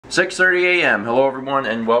6:30 a.m. Hello everyone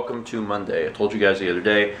and welcome to Monday. I told you guys the other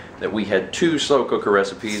day that we had two slow cooker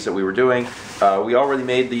recipes that we were doing. We already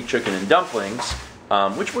made the chicken and dumplings,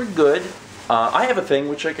 which were good. I have a thing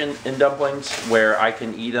with chicken and dumplings where I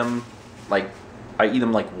can eat them like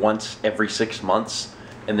once every 6 months,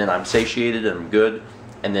 and then I'm satiated and I'm good.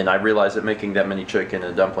 And then I realized that making that many chicken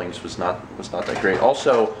and dumplings was not that great.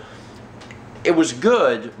 Also, it was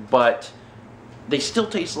good, but they still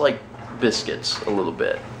taste like biscuits a little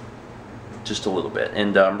bit. Just a little bit.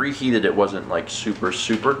 And reheated, it wasn't like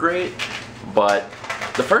super great, but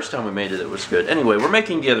the first time we made it, it was good. Anyway, we're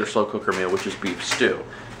making the other slow cooker meal, which is beef stew.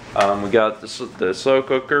 We got the slow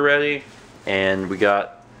cooker ready, and we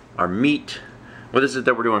got our meat. What is it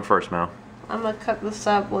that we're doing first, Mal? I'm gonna cut this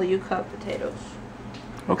up while you cut potatoes.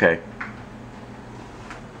 Okay.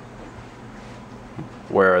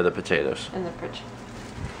 Where are the potatoes? In the fridge.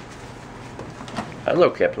 Hello,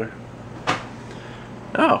 Kepler.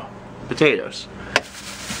 Oh, potatoes.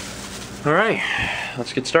 All right,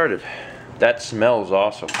 let's get started. That smells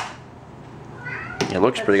awesome. It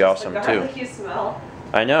looks pretty awesome too. You smell.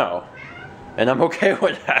 I know, and I'm okay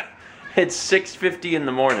with that. It's 6:50 in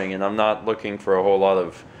the morning, and I'm not looking for a whole lot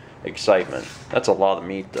of excitement. That's a lot of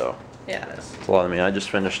meat, though. Yeah, it is. It's a lot of meat. I just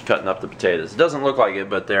finished cutting up the potatoes. It doesn't look like it,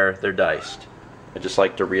 but they're diced. I just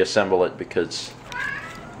like to reassemble it because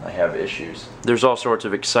I have issues. There's all sorts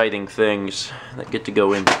of exciting things that get to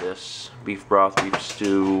go into this. Beef broth, beef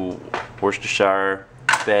stew, Worcestershire,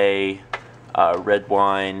 bay, red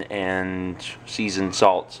wine, and seasoned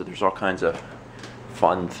salt. So there's all kinds of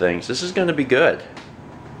fun things. This is going to be good.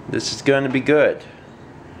 This is going to be good.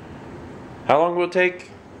 How long will it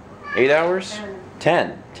take? 8 hours?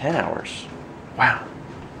 10 hours. Wow.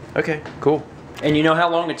 Okay, cool. And you know how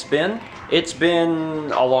long it's been? It's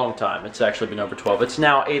been a long time. It's actually been over 12. It's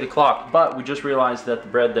now 8 o'clock, but we just realized that the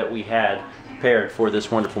bread that we had prepared for this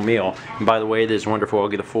wonderful meal, and by the way, it is wonderful. I'll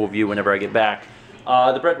get a full view whenever I get back.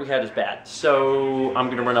 The bread we had is bad. So I'm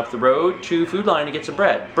gonna run up the road to Food Line to get some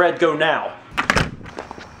bread. Bread, go now.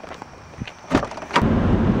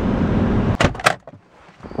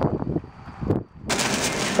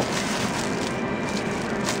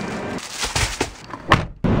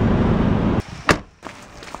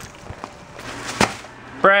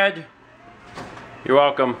 Bread. You're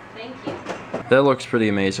welcome. Thank you. That looks pretty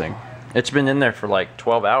amazing. It's been in there for like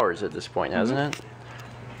 12 hours at this point, hasn't it?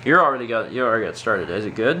 You already got started. Is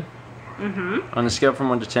it good? Mm-hmm. On a scale from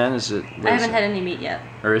 1 to 10, is it? I haven't had any meat yet.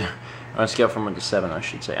 Or on a scale from 1 to 7, I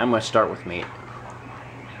should say. I'm gonna start with meat.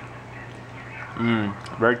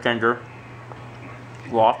 Very tender.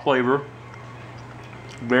 Raw flavor.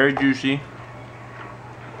 Very juicy.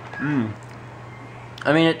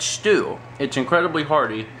 I mean, it's stew. It's incredibly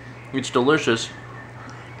hearty. It's delicious.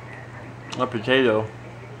 A potato.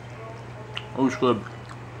 Oh, it's good.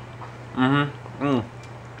 And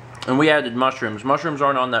we added mushrooms. Mushrooms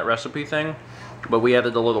aren't on that recipe thing, but we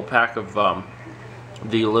added a little pack of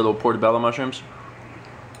the little portobello mushrooms.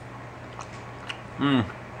 In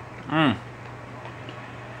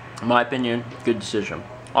my opinion, good decision.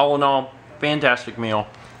 All in all, fantastic meal.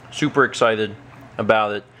 Super excited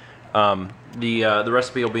about it. The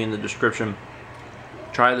recipe will be in the description.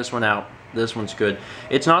 Try this one out. This one's good.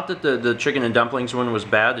 It's not that the chicken and dumplings one was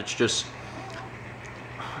bad. It's just,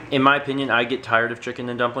 in my opinion, I get tired of chicken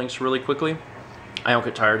and dumplings really quickly. I don't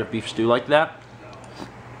get tired of beef stew like that.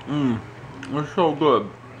 It's so good.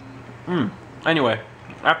 Anyway,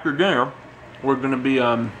 after dinner, we're going to be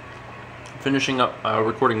finishing up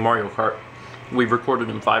recording Mario Kart. We've recorded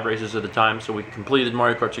in 5 races at a time, so we completed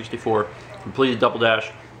Mario Kart 64, completed Double Dash,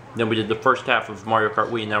 then we did the first half of Mario Kart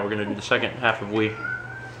Wii, now we're going to do the second half of Wii.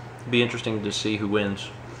 It'll be interesting to see who wins.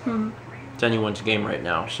 It's anyone's game right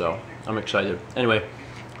now, so I'm excited. Anyway,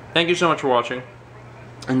 thank you so much for watching,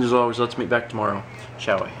 and as always, let's meet back tomorrow,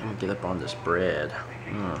 shall we? I'm going to get up on this bread.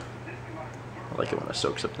 I like it when it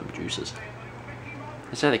soaks up them juices.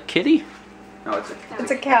 Is that a kitty? No, it's a cow.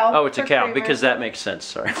 It's a cow. Oh, it's a cow, because that makes sense,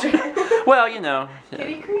 sorry. Well, you know.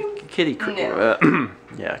 Kitty cream? Kitty cream. No.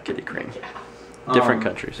 Yeah, kitty cream. Different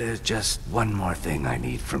countries. There's just one more thing I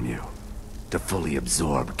need from you. To fully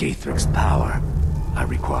absorb Gaithric's power, I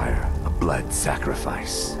require a blood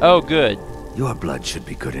sacrifice. Oh, good. Your blood should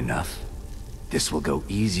be good enough. This will go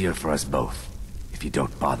easier for us both if you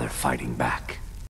don't bother fighting back.